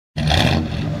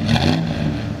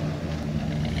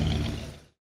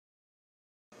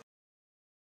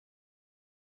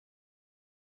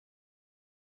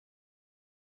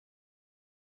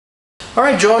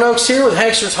Alright, John Oaks here with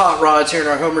Hankster's Hot Rods here in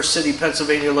our Homer City,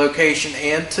 Pennsylvania location,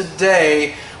 and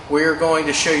today we're going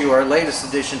to show you our latest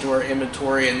addition to our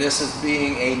inventory, and this is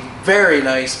being a very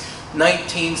nice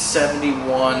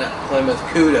 1971 Plymouth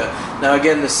Cuda. Now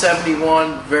again, the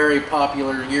 71, very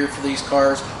popular year for these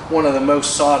cars, one of the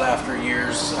most sought after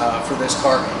years for this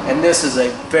car, and this is a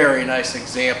very nice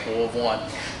example of one.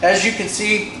 As you can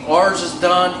see, ours is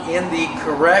done in the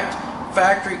correct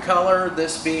factory color,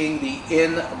 this being the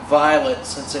in violet.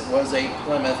 Since it was a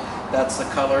Plymouth, that's the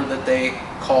color that they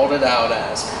called it out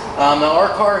as. Now our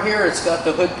car here, it's got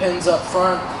the hood pins up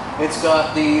front, it's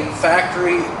got the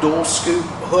factory dual scoop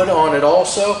hood on it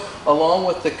also, along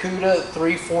with the Cuda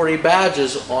 340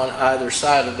 badges on either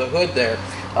side of the hood there.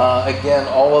 Again,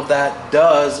 all of that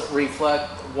does reflect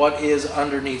what is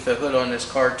underneath the hood on this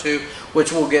car too,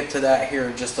 which we'll get to that here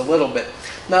in just a little bit.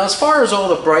 Now as far as all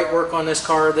the bright work on this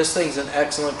car, this thing's in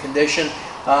excellent condition.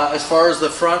 As far as the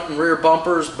front and rear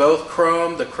bumpers, both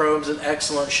chrome, the chrome's in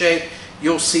excellent shape.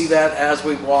 You'll see that as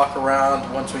we walk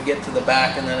around once we get to the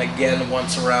back, and then again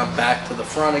once around back to the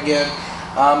front again.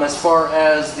 As far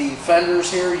as the fenders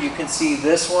here, you can see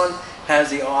this one has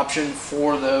the option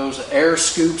for those air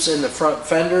scoops in the front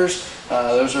fenders.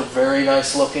 Those are very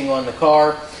nice looking on the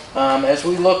car. As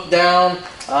we look down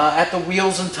at the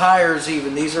wheels and tires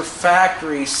even, these are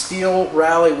factory steel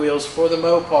rally wheels for the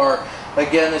Mopar.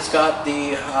 Again, it's got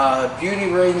the beauty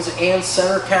rings and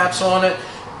center caps on it.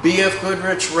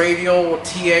 BFGoodrich Radial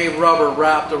TA rubber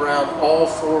wrapped around all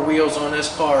four wheels on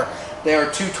this car. They are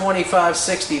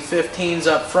 225/60 15s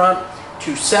up front,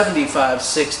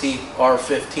 275/60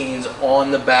 R15s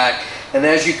on the back. And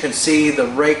as you can see, the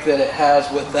rake that it has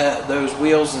with those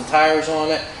wheels and tires on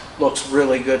it looks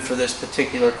really good for this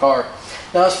particular car.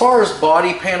 Now as far as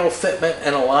body panel fitment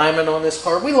and alignment on this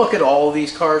car, we look at all of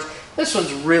these cars. This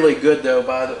one's really good though,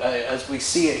 as we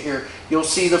see it here. You'll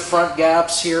see the front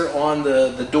gaps here on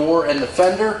the door and the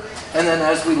fender, and then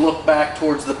as we look back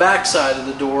towards the back side of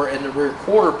the door and the rear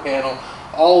quarter panel,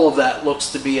 all of that looks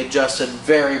to be adjusted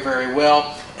very, very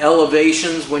well.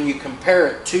 Elevations, when you compare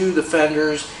it to the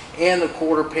fenders and the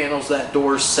quarter panels, that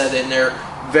door's set in there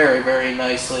very, very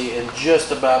nicely and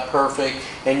just about perfect,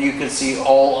 and you can see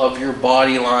all of your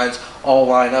body lines all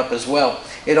line up as well.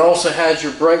 It also has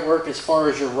your bright work as far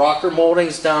as your rocker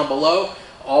moldings down below,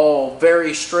 all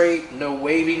very straight, no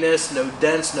waviness, no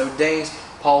dents, no dings,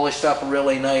 polished up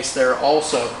really nice there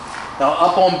also. Now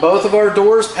up on both of our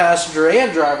doors, passenger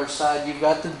and driver's side, you've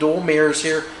got the dual mirrors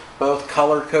here, both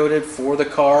color coded for the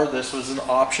car. This was an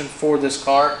option for this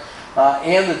car.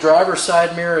 And the driver's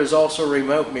side mirror is also a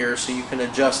remote mirror, so you can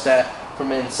adjust that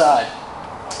from inside.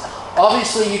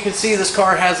 Obviously you can see this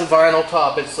car has a vinyl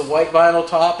top. It's the white vinyl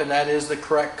top, and that is the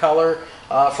correct color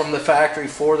from the factory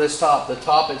for this top. The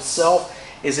top itself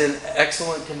is in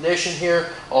excellent condition here.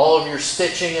 All of your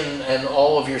stitching and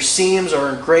all of your seams are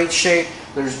in great shape.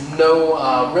 There's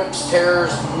no rips,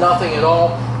 tears, nothing at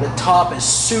all. The top is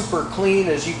super clean,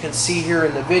 as you can see here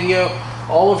in the video.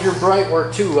 All of your bright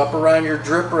work too, up around your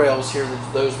drip rails here,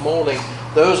 those moldings,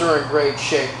 those are in great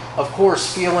shape. Of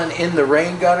course, feeling in the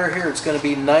rain gutter here, it's going to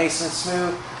be nice and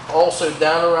smooth. Also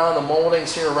down around the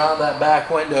moldings here, around that back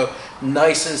window,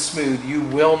 nice and smooth. You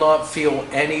will not feel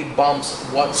any bumps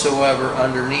whatsoever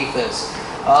underneath this.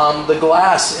 The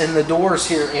glass in the doors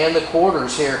here and the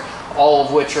quarters here, all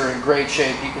of which are in great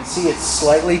shape. You can see it's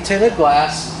slightly tinted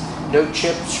glass, no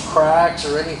chips, cracks,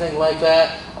 or anything like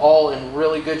that. All in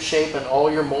really good shape, and all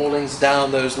your moldings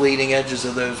down those leading edges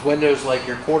of those windows, like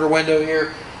your quarter window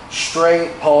here,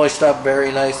 straight, polished up,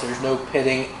 very nice. There's no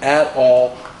pitting at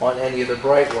all on any of the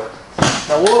bright work.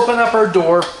 Now we'll open up our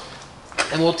door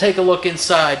and we'll take a look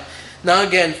inside. Now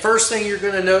again, first thing you're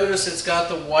going to notice, it's got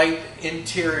the white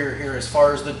interior here as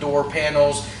far as the door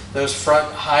panels, those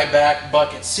front high back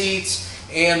bucket seats,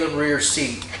 and the rear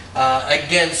seat.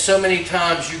 Again, so many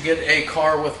times you get a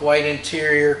car with white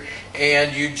interior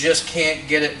and you just can't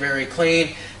get it very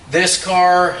clean. This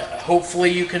car, hopefully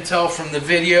you can tell from the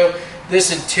video,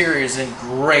 this interior is in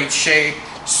great shape,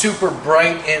 super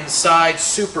bright inside,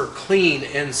 super clean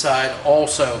inside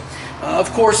also.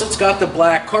 Of course, it's got the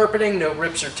black carpeting, no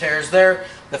rips or tears there.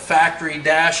 The factory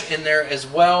dash in there as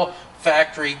well,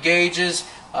 factory gauges.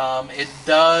 It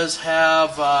does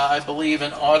have, I believe,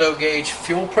 an auto gauge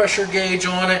fuel pressure gauge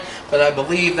on it, but I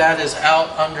believe that is out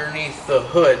underneath the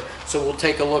hood. So we'll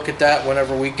take a look at that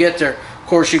whenever we get there. Of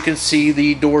course, you can see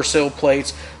the door sill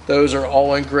plates. Those are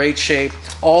all in great shape.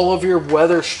 All of your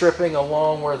weather stripping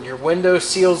along where your window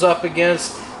seals up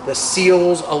against, the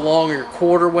seals along your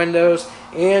quarter windows,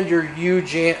 and your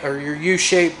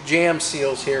U-shaped jam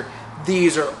seals here.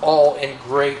 These are all in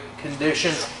great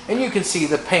condition, and you can see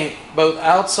the paint both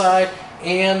outside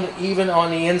and even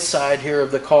on the inside here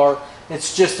of the car,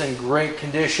 it's just in great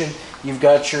condition. You've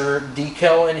got your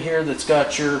decal in here that's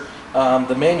got your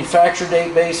the manufacture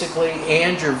date basically,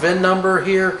 and your VIN number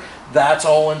here. That's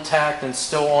all intact and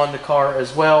still on the car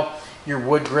as well. Your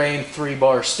wood grain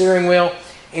 3-bar steering wheel,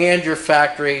 and your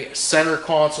factory center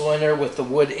console in there with the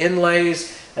wood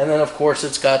inlays. And then of course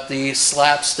it's got the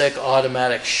slapstick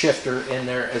automatic shifter in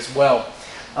there as well.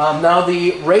 Now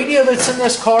the radio that's in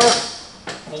this car,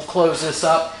 we'll close this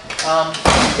up.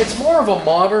 It's more of a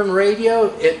modern radio.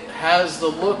 It has the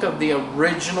look of the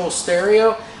original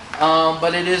stereo,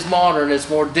 but it is modern. It's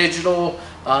more digital.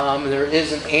 There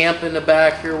is an amp in the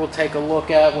back here we'll take a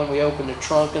look at when we open the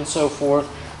trunk and so forth.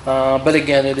 But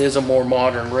again, it is a more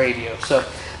modern radio. So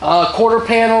quarter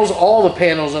panels, all the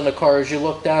panels in the car, as you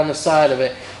look down the side of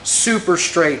it, super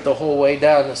straight the whole way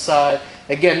down the side.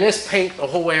 Again, this paint the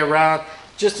whole way around,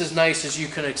 just as nice as you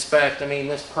can expect. I mean,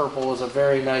 this purple is a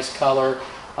very nice color.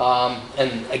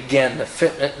 And again, the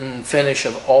fit and finish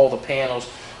of all the panels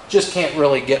just can't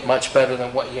really get much better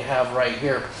than what you have right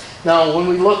here. Now, when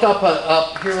we look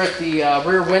up here at the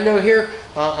rear window here,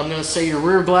 I'm going to say your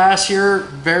rear glass here,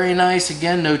 very nice.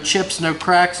 Again, no chips, no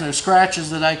cracks, no scratches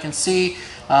that I can see.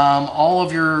 All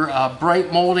of your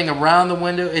bright molding around the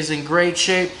window is in great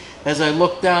shape. As I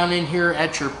look down in here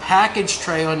at your package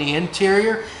tray on the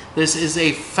interior, this is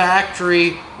a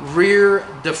factory rear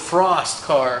defrost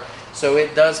car. So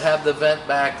it does have the vent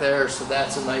back there, so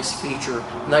that's a nice feature,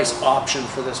 nice option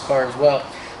for this car as well.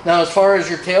 Now, as far as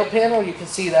your tail panel, you can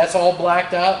see that's all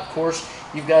blacked out. Of course,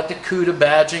 you've got the Cuda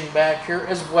badging back here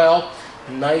as well.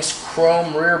 Nice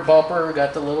chrome rear bumper,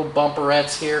 got the little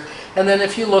bumperettes here. And then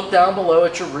if you look down below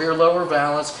at your rear lower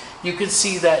valance, you can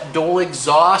see that dual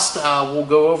exhaust. We'll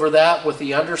go over that with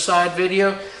the underside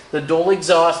video. The dual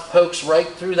exhaust pokes right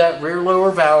through that rear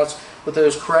lower valance with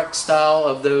those correct style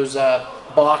of those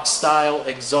box style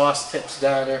exhaust tips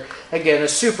down there. Again, a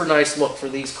super nice look for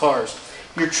these cars.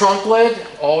 Your trunk lid,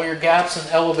 all your gaps and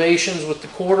elevations with the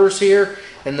quarters here,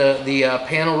 and the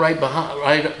panel right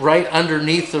behind, right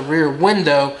underneath the rear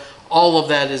window, all of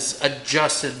that is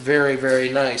adjusted very, very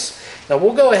nice. Now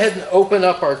we'll go ahead and open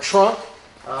up our trunk.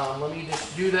 Let me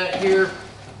just do that here.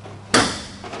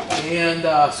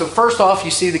 And so first off,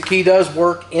 you see the key does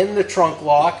work in the trunk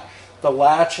lock. The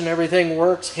latch and everything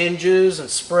works, hinges and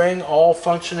spring all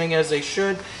functioning as they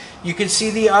should. You can see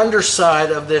the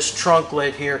underside of this trunk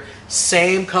lid here,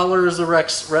 same color as the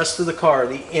rest of the car,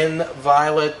 the in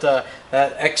violet, that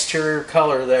exterior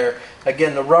color there.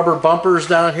 Again, the rubber bumpers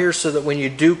down here so that when you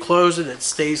do close it, it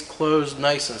stays closed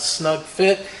nice and snug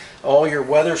fit. All your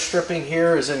weather stripping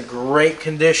here is in great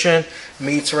condition,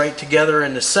 meets right together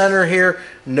in the center here.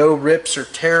 No rips or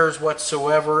tears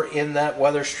whatsoever in that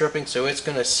weather stripping, so it's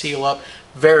going to seal up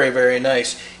very, very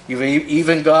nice. You've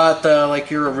even got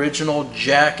like your original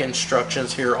jack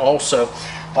instructions here also.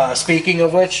 Speaking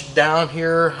of which, down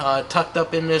here tucked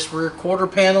up in this rear quarter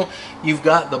panel, you've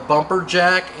got the bumper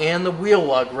jack and the wheel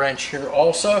lug wrench here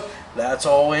also. That's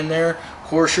all in there.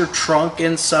 Of course, your trunk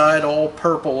inside all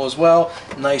purple as well.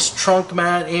 Nice trunk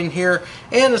mat in here,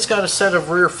 and it's got a set of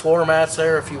rear floor mats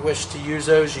there. If you wish to use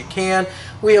those, you can.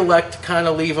 We elect to kind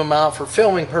of leave them out for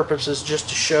filming purposes just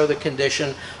to show the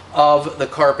condition of the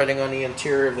carpeting on the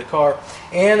interior of the car.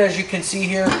 And as you can see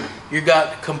here, you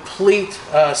got complete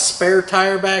spare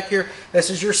tire back here. This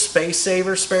is your space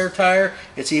saver spare tire.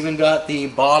 It's even got the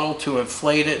bottle to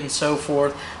inflate it and so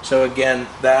forth. So again,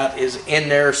 that is in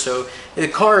there. So the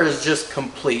car is just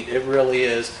complete. It really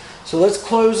is. So let's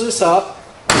close this up.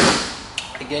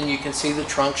 Again, you can see the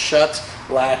trunk shuts,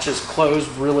 latch is closed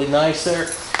really nice there.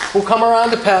 We'll come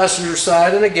around the passenger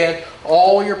side, and again,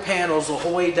 all your panels the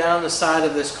whole way down the side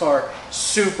of this car,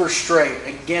 super straight.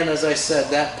 Again, as I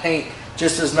said, that paint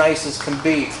just as nice as can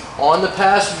be. On the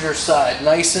passenger side,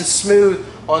 nice and smooth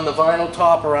on the vinyl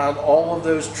top around all of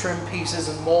those trim pieces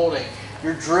and molding.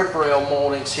 Your drip rail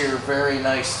moldings here, very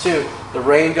nice too. The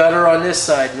rain gutter on this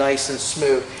side, nice and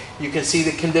smooth. You can see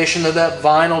the condition of that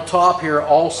vinyl top here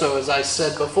also, as I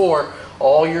said before.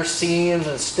 All your seams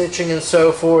and stitching and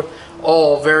so forth,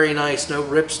 all very nice. No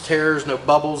rips, tears, no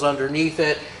bubbles underneath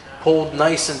it. Pulled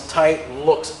nice and tight,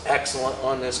 looks excellent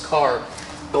on this car.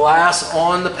 Glass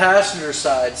on the passenger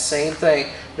side, same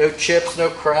thing. No chips, no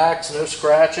cracks, no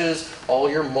scratches. All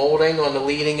your molding on the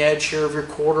leading edge here of your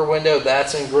quarter window,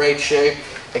 that's in great shape.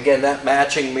 Again, that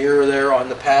matching mirror there on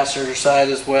the passenger side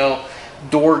as well.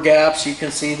 Door gaps, you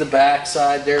can see the back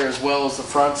side there as well as the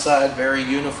front side, very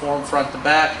uniform front to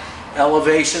back.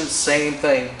 Elevation, same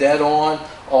thing, dead on,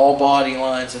 all body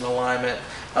lines in alignment.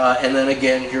 And then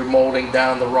again, you're molding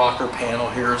down the rocker panel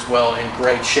here as well in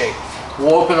great shape.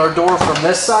 We'll open our door from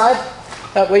this side.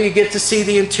 That way you get to see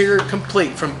the interior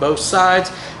complete from both sides.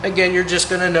 Again, you're just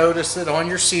going to notice that on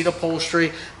your seat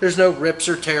upholstery, there's no rips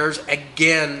or tears.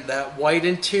 Again, that white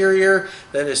interior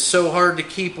that is so hard to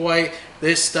keep white,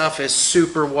 this stuff is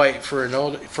super white for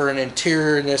an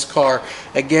interior in this car.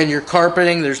 Again, your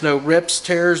carpeting, there's no rips,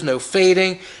 tears, no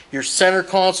fading. Your center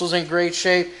console's in great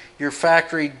shape. Your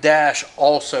factory dash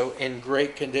also in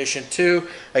great condition too.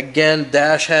 Again,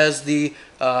 dash has the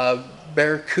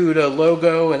Barracuda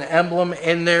logo and emblem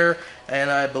in there,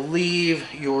 and I believe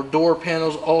your door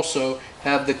panels also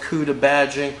have the Cuda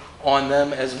badging on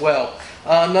them as well.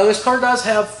 Now this car does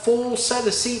have full set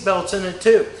of seat belts in it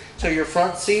too. So your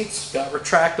front seats got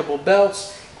retractable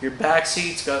belts, your back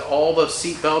seats got all the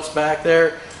seat belts back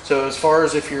there. So as far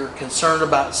as if you're concerned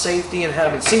about safety and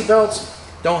having seat belts,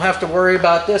 don't have to worry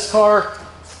about this car.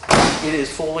 It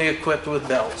is fully equipped with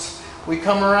belts. We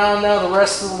come around now the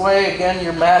rest of the way. Again,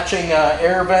 you're matching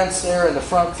air vents there in the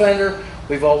front fender.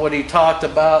 We've already talked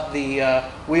about the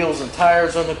wheels and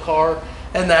tires on the car,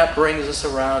 and that brings us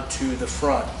around to the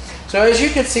front. So as you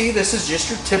can see, this is just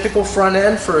your typical front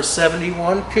end for a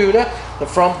 71 Cuda. The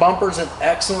front bumper's in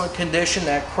excellent condition.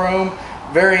 That chrome,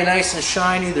 very nice and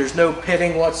shiny. There's no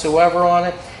pitting whatsoever on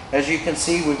it. As you can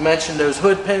see, we've mentioned those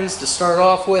hood pins to start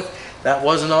off with. That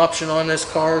was an option on this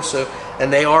car,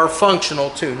 and they are functional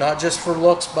too, not just for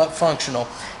looks, but functional.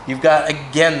 You've got,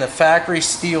 again, the factory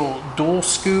steel dual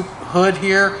scoop hood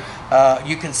here.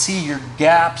 You can see your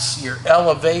gaps, your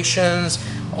elevations,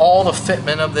 all the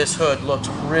fitment of this hood looks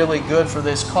really good for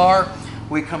this car.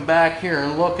 We come back here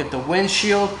and look at the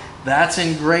windshield. That's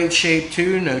in great shape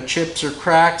too. No chips or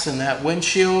cracks in that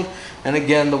windshield. And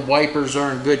again, the wipers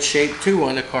are in good shape too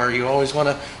on the car. You always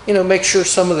want to, make sure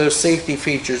some of those safety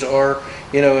features are,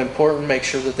 important. Make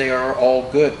sure that they are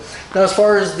all good. Now, as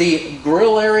far as the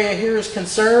grill area here is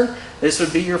concerned, this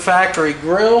would be your factory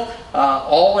grill,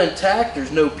 all intact.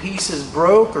 There's no pieces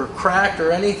broke or cracked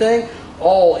or anything.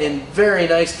 All in very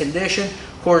nice condition.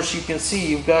 Of course, you can see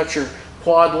you've got your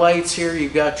quad lights here.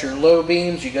 You've got your low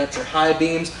beams. You got your high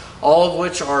beams, all of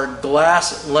which are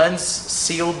glass lens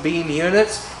sealed beam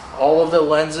units. All of the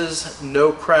lenses,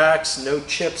 no cracks, no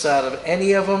chips out of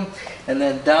any of them. And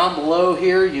then down below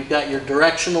here, you've got your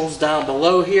directionals down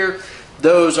below here.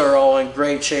 Those are all in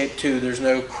great shape too. There's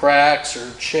no cracks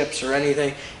or chips or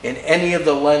anything in any of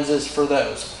the lenses for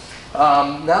those.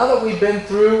 Now that we've been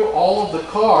through all of the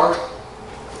car,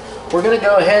 we're going to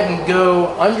go ahead and go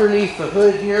underneath the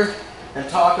hood here and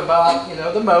talk about,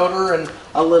 the motor and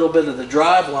a little bit of the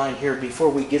drive line here before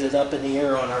we get it up in the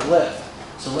air on our lift.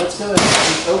 So let's go ahead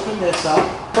and open this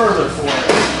up further for us.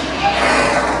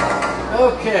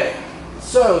 Okay,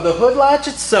 so the hood latch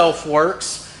itself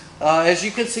works. As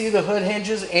you can see, the hood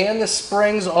hinges and the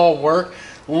springs all work.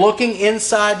 Looking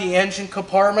inside the engine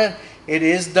compartment, it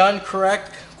is done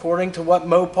correct according to what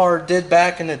Mopar did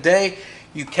back in the day.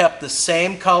 You kept the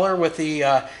same color with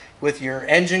the with your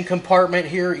engine compartment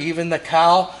here, even the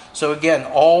cowl. So again,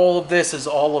 all of this is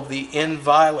all of the in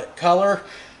violet color.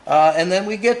 And then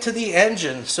we get to the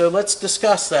engine. So let's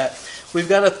discuss that. We've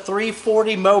got a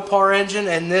 340 Mopar engine,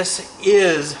 and this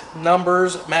is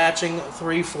numbers matching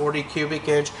 340 cubic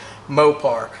inch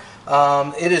Mopar.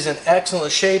 It is in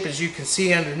excellent shape, as you can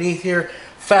see underneath here.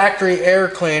 Factory air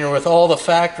cleaner with all the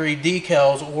factory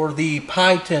decals, or the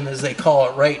pie tin as they call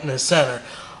it, right in the center.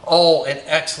 All in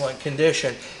excellent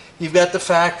condition. You've got the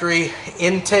factory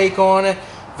intake on it.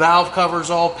 Valve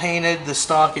covers all painted. The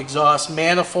stock exhaust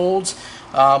manifolds.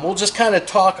 We'll just kind of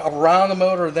talk around the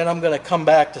motor, then I'm going to come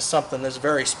back to something that's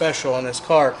very special in this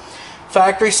car.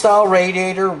 Factory style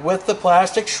radiator with the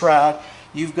plastic shroud.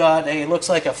 You've got a, looks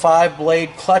like a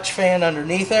 5-blade clutch fan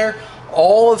underneath there.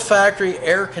 All of factory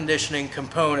air conditioning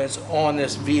components on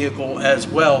this vehicle as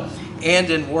well, and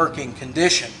in working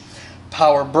condition.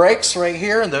 Power brakes right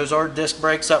here, and those are disc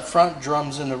brakes up front,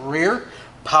 drums in the rear.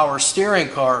 Power steering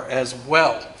car as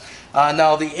well.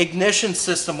 Now the ignition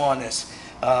system on this.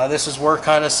 This is where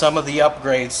kind of some of the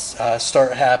upgrades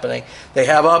start happening. They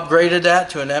have upgraded that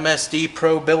to an MSD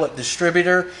Pro Billet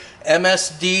distributor.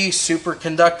 MSD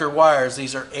superconductor wires.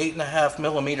 These are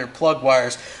 8.5mm plug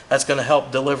wires. That's going to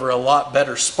help deliver a lot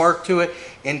better spark to it,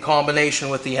 in combination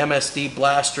with the MSD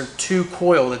Blaster 2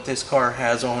 coil that this car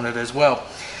has on it as well.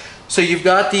 So you've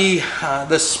got the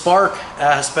spark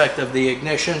aspect of the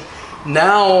ignition.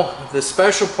 Now the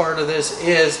special part of this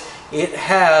is it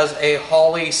has a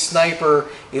Holley Sniper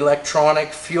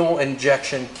electronic fuel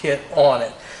injection kit on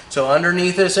it. So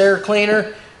underneath this air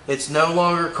cleaner, it's no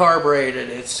longer carbureted.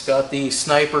 It's got the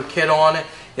Sniper kit on it.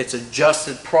 It's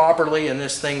adjusted properly, and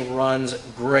this thing runs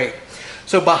great.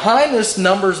 So behind this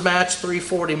numbers match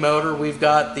 340 motor, we've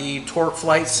got the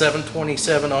Torqueflite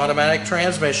 727 automatic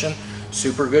transmission.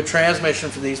 Super good transmission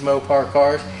for these Mopar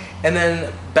cars. And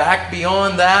then back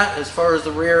beyond that, as far as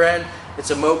the rear end,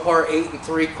 it's a Mopar 8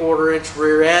 3/4 inch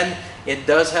rear end. It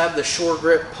does have the Shore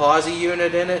Grip POSI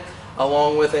unit in it,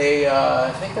 along with a,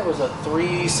 I think that was a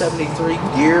 373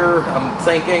 gear, I'm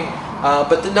thinking.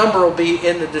 But the number will be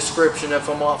in the description. If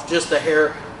I'm off just a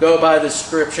hair, go by the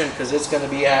description because it's going to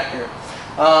be accurate.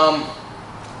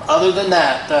 Other than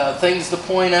that, things to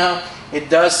point out, it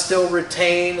does still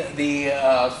retain the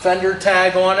fender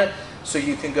tag on it, so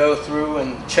you can go through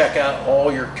and check out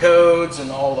all your codes and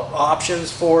all the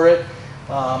options for it.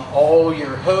 All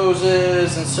your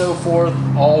hoses and so forth,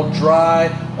 all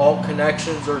dry, all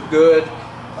connections are good.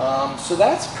 So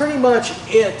that's pretty much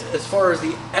it as far as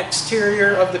the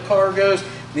exterior of the car goes.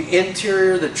 The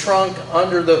interior, the trunk,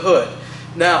 under the hood.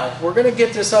 Now, we're going to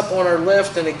get this up on our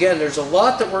lift, and again, there's a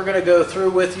lot that we're going to go through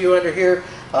with you under here.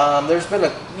 There's been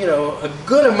a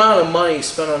good amount of money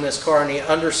spent on this car on the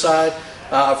underside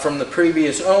from the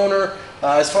previous owner.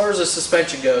 As far as the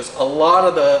suspension goes, a lot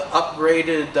of the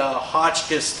upgraded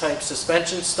Hotchkis type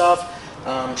suspension stuff,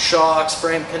 shocks,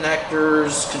 frame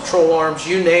connectors, control arms,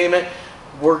 you name it,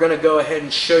 we're going to go ahead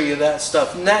and show you that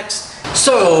stuff next.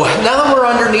 So now that we're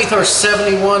underneath our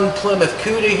 71 Plymouth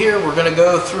Cuda here, we're going to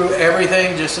go through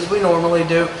everything just as we normally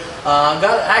do.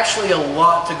 Got actually a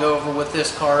lot to go over with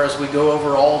this car as we go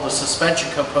over all the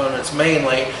suspension components,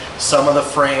 mainly some of the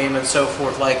frame and so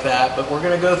forth like that, but we're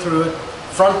going to go through it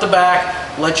front to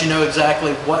back, let you know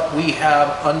exactly what we have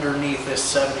underneath this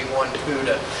 71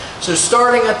 Cuda. So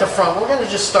starting at the front, we're going to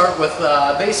just start with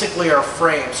basically our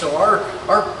frame. So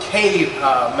our K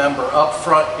member up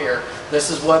front here, this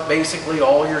is what basically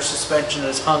all your suspension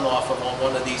is hung off of on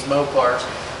one of these Mopars.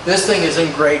 This thing is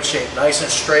in great shape, nice and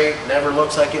straight, never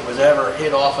looks like it was ever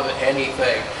hit off of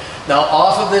anything. Now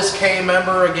off of this K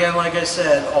member, again, like I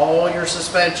said, all your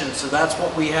suspension, so that's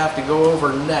what we have to go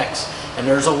over next, and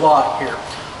there's a lot here.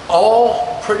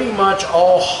 Pretty much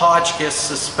all Hotchkis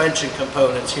suspension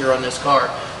components here on this car,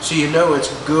 so you know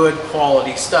it's good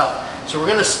quality stuff. So we're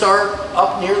going to start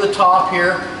up near the top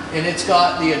here, and it's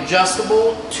got the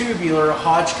adjustable tubular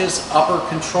Hotchkis upper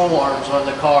control arms on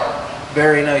the car.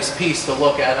 Very nice piece to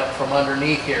look at up from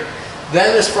underneath here.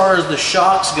 Then as far as the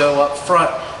shocks go up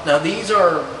front, now these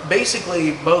are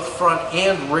basically both front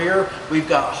and rear. We've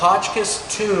got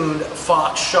Hotchkis tuned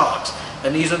Fox shocks,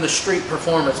 and these are the Street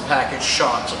Performance Package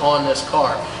shocks on this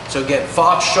car. So again,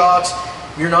 Fox shocks,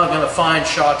 you're not going to find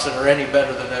shocks that are any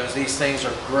better than those. These things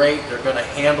are great. They're going to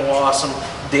handle awesome,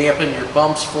 dampen your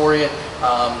bumps for you.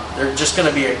 They're just going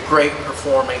to be a great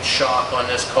performing shock on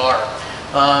this car.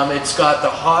 It's got the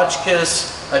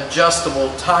Hotchkis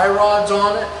adjustable tie rods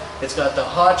on it. It's got the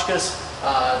Hotchkis,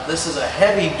 this is a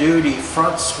heavy duty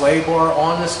front sway bar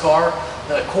on this car.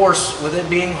 Of course, with it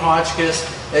being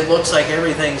Hotchkis, it looks like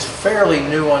everything's fairly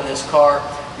new on this car.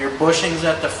 Your bushings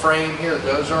at the frame here,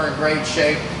 those are in great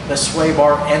shape. The sway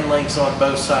bar end links on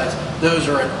both sides, those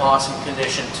are in awesome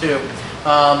condition too.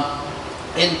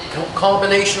 In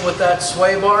combination with that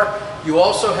sway bar, you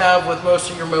also have, with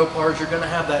most of your Mopars, you're going to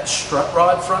have that strut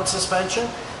rod front suspension,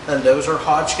 and those are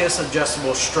Hotchkis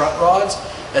adjustable strut rods,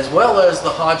 as well as the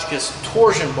Hotchkis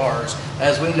torsion bars.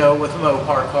 As we know with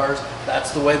Mopar cars,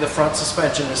 that's the way the front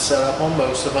suspension is set up on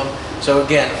most of them. So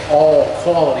again, all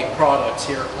quality products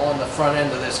here on the front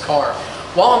end of this car.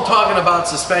 While I'm talking about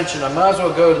suspension, I might as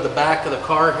well go to the back of the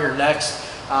car here next.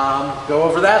 Go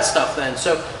over that stuff then.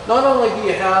 So not only do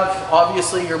you have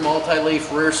obviously your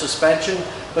multi-leaf rear suspension,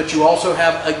 but you also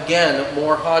have, again,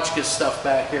 more Hotchkis stuff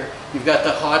back here. You've got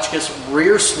the Hotchkis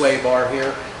rear sway bar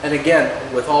here, and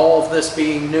again, with all of this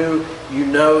being new, you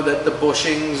know that the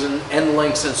bushings and end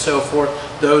links and so forth,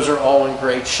 those are all in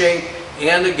great shape.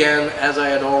 And again, as I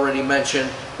had already mentioned,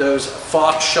 those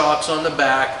Fox shocks on the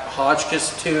back,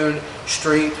 Hotchkis tuned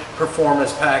Street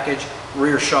Performance Package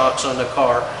rear shocks on the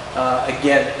car.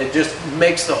 Again, it just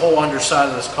makes the whole underside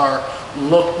of this car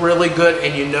look really good,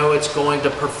 and you know it's going to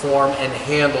perform and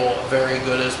handle very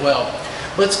good as well.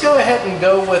 Let's go ahead and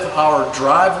go with our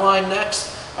driveline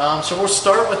next. So we'll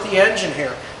start with the engine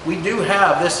here. We do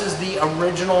have, this is the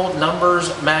original numbers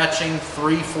matching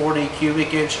 340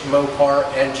 cubic inch Mopar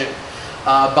engine.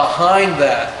 Behind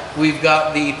that, we've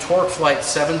got the Torqueflite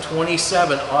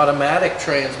 727 automatic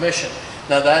transmission.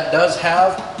 Now that does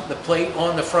have the plate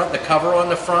on the front, the cover on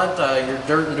the front, your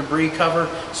dirt and debris cover,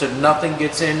 so nothing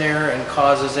gets in there and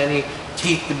causes any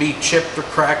teeth to be chipped or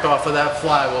cracked off of that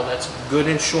flywheel. That's good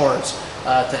insurance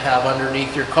to have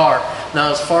underneath your car.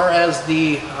 Now as far as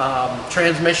the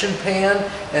transmission pan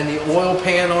and the oil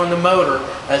pan on the motor,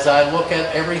 as I look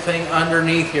at everything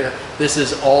underneath here, this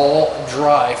is all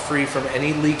dry, free from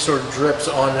any leaks or drips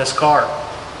on this car.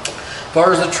 As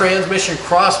far as the transmission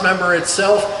cross member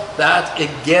itself, that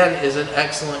again is in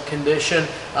excellent condition.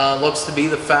 Looks to be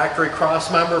the factory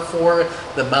cross member for it.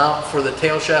 The mount for the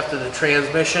tail shaft of the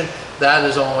transmission, that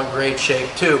is all in great shape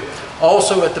too.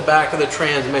 Also at the back of the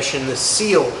transmission, the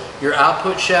seal, your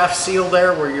output shaft seal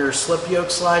there where your slip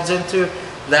yoke slides into,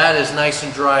 that is nice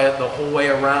and dry the whole way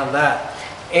around that.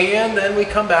 And then we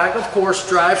come back, of course,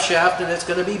 drive shaft, and it's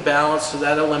going to be balanced, so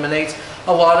that eliminates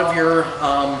a lot of your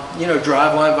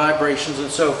driveline vibrations and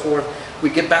so forth. We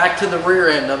get back to the rear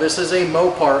end. Now this is a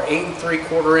Mopar 8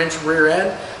 3/4 inch rear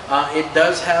end. It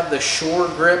does have the Shore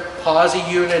Grip POSI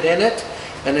unit in it,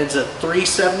 and it's a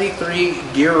 373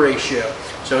 gear ratio.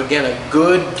 So again, a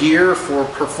good gear for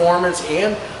performance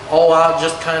and all out,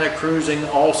 just kind of cruising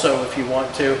also if you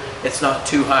want to. It's not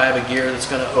too high of a gear that's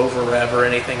going to over rev or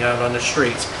anything out on the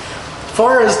streets. As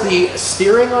far as the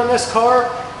steering on this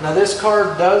car, now this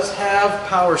car does have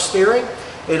power steering.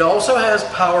 It also has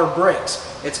power brakes.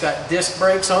 It's got disc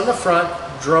brakes on the front,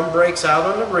 drum brakes out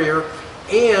on the rear,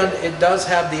 and it does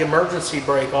have the emergency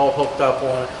brake all hooked up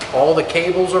on it. All the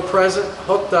cables are present,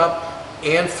 hooked up,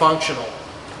 and functional.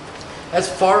 As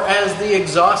far as the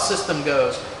exhaust system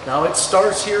goes, now it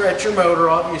starts here at your motor.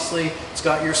 Obviously, it's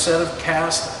got your set of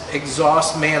cast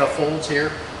exhaust manifolds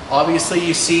here. Obviously,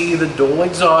 you see the dual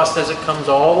exhaust as it comes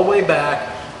all the way back.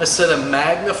 A set of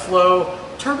Magnaflow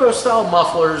turbo style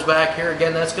mufflers back here.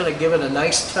 Again, that's going to give it a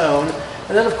nice tone.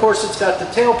 And then of course it's got the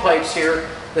tailpipes here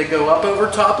that go up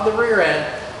over top of the rear end.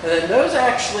 And then those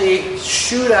actually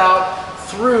shoot out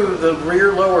through the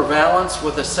rear lower valance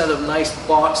with a set of nice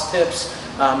box tips,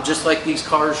 just like these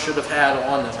cars should have had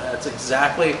on them. That's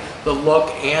exactly the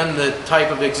look and the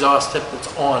type of exhaust tip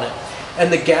that's on it.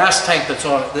 And the gas tank that's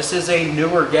on it. This is a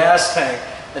newer gas tank.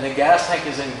 And the gas tank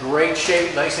is in great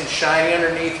shape, nice and shiny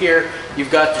underneath here.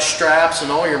 You've got the straps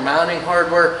and all your mounting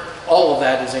hardware. All of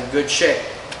that is in good shape.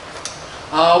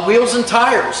 Wheels and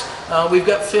tires. We've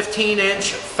got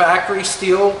 15-inch factory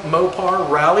steel Mopar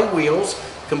rally wheels,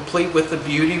 complete with the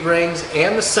beauty rings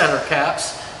and the center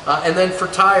caps. And then for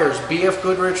tires,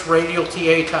 BFGoodrich Radial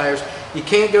TA tires. You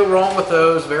can't go wrong with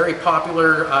those. Very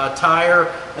popular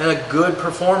tire and a good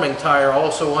performing tire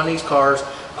also on these cars.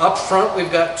 Up front,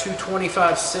 we've got two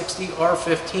 25/60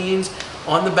 R15s.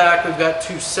 On the back, we've got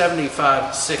two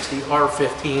 75/60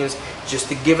 R15s, just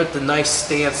to give it the nice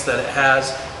stance that it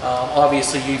has.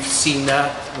 Obviously, you've seen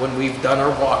that when we've done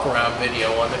our walk-around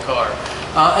video on the car.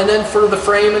 And then for the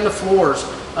frame and the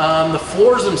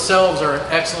floors themselves are in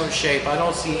excellent shape. I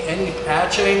don't see any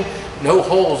patching, no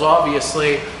holes,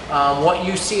 obviously. What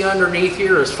you see underneath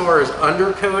here as far as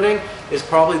undercoating is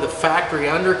probably the factory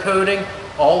undercoating.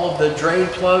 All of the drain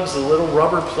plugs, the little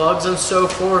rubber plugs and so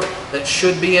forth that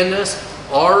should be in this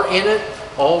are in it.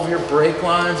 All of your brake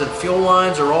lines and fuel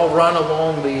lines are all run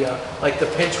along the, like the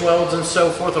pinch welds and so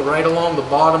forth, are right along the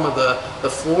bottom of the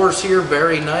floors here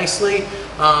very nicely.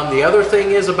 The other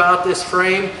thing is about this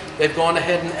frame, they've gone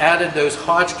ahead and added those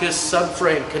Hotchkis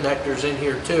subframe connectors in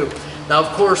here too. Now of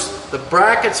course the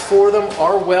brackets for them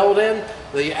are welded in.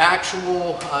 The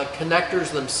actual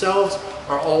connectors themselves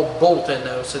are all bolt-in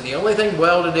though, so the only thing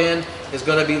welded in is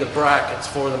going to be the brackets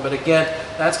for them. But again,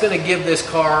 that's going to give this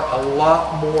car a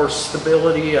lot more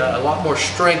stability, a lot more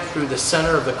strength through the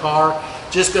center of the car.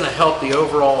 Just going to help the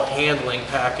overall handling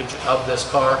package of this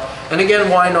car. And again,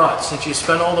 why not? Since you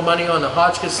spent all the money on the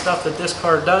Hotchkis stuff that this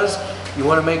car does, you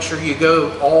want to make sure you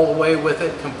go all the way with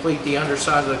it, complete the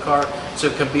underside of the car so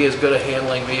it can be as good a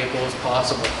handling vehicle as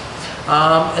possible.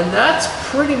 And that's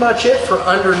pretty much it for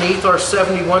underneath our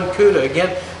 71 Cuda.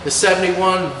 Again, the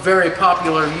 71, very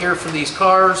popular year for these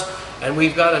cars, and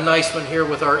we've got a nice one here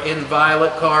with our in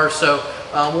violet car. So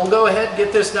we'll go ahead and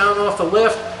get this down off the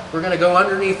lift. We're going to go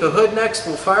underneath the hood next.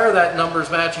 We'll fire that numbers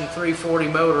matching 340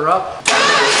 motor up.